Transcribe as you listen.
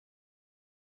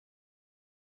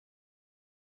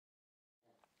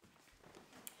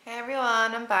Hey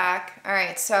everyone, I'm back.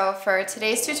 Alright, so for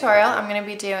today's tutorial, I'm going to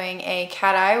be doing a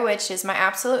cat eye, which is my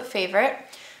absolute favorite.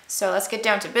 So let's get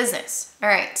down to business.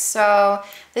 Alright, so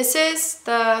this is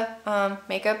the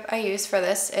makeup I use for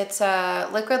this. It's a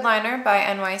liquid liner by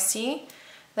NYC.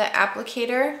 The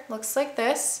applicator looks like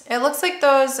this. It looks like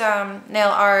those nail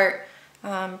art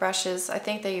brushes. I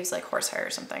think they use like horsehair or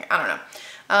something. I don't know.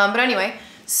 But anyway,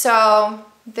 so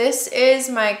this is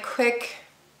my quick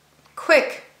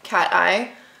cat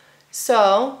eye.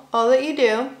 So all that you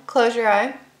do, close your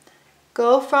eye,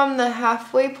 go from the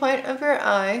halfway point of your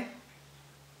eye,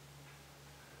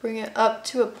 bring it up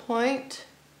to a point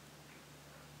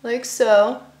like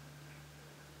so,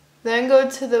 then go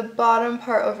to the bottom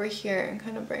part over here and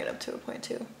kind of bring it up to a point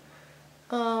too.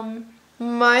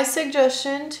 My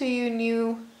suggestion to you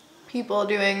new people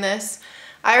doing this,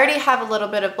 I already have a little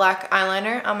bit of black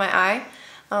eyeliner on my eye.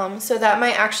 So that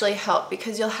might actually help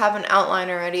because you'll have an outline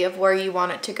already of where you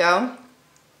want it to go.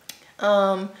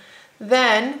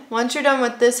 Then, once you're done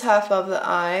with this half of the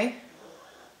eye,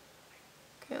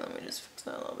 okay, let me just fix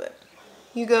that a little bit.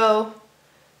 You go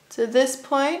to this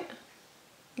point,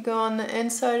 you go on the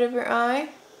inside of your eye,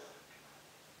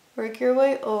 work your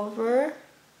way over.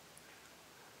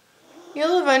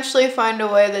 You'll eventually find a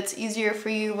way that's easier for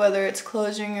you, whether it's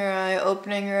closing your eye,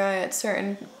 opening your eye at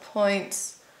certain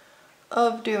points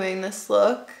of doing this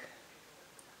look.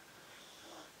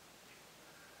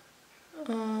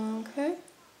 Okay.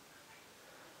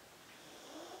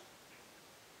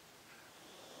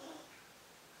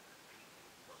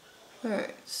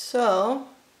 Alright, so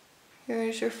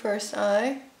here's your first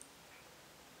eye.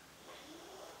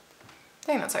 I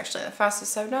think that's actually the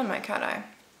fastest I've done my cat eye.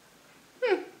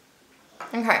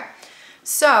 Okay,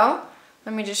 so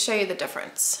let me just show you the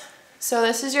difference. So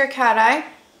this is your cat eye.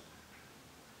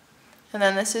 And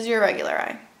then this is your regular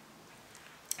eye.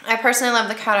 I personally love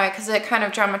the cat eye because it kind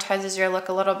of dramatizes your look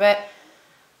a little bit.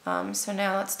 So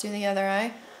now let's do the other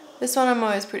eye. This one I'm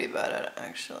always pretty bad at,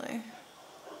 actually.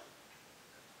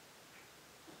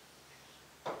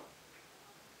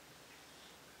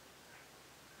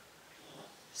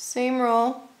 Same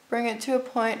roll, bring it to a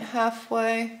point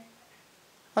halfway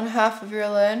on half of your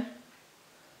lid. And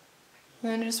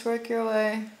then just work your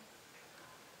way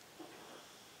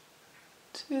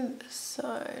to this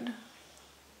side.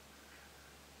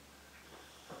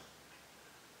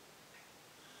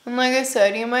 And like I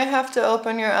said, you might have to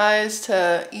open your eyes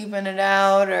to even it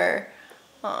out or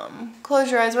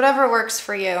close your eyes, whatever works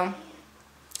for you.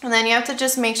 And then you have to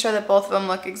just make sure that both of them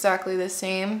look exactly the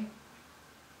same.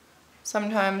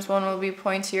 Sometimes one will be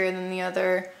pointier than the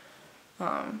other.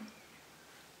 One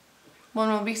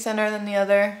will be thinner than the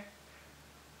other.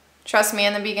 Trust me,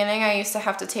 in the beginning I used to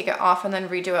have to take it off and then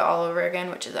redo it all over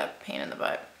again, which is a pain in the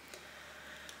butt.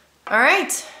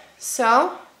 Alright,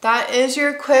 so that is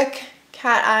your quick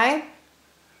cat eye.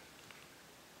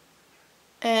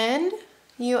 And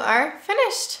you are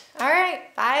finished.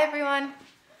 Alright, bye everyone.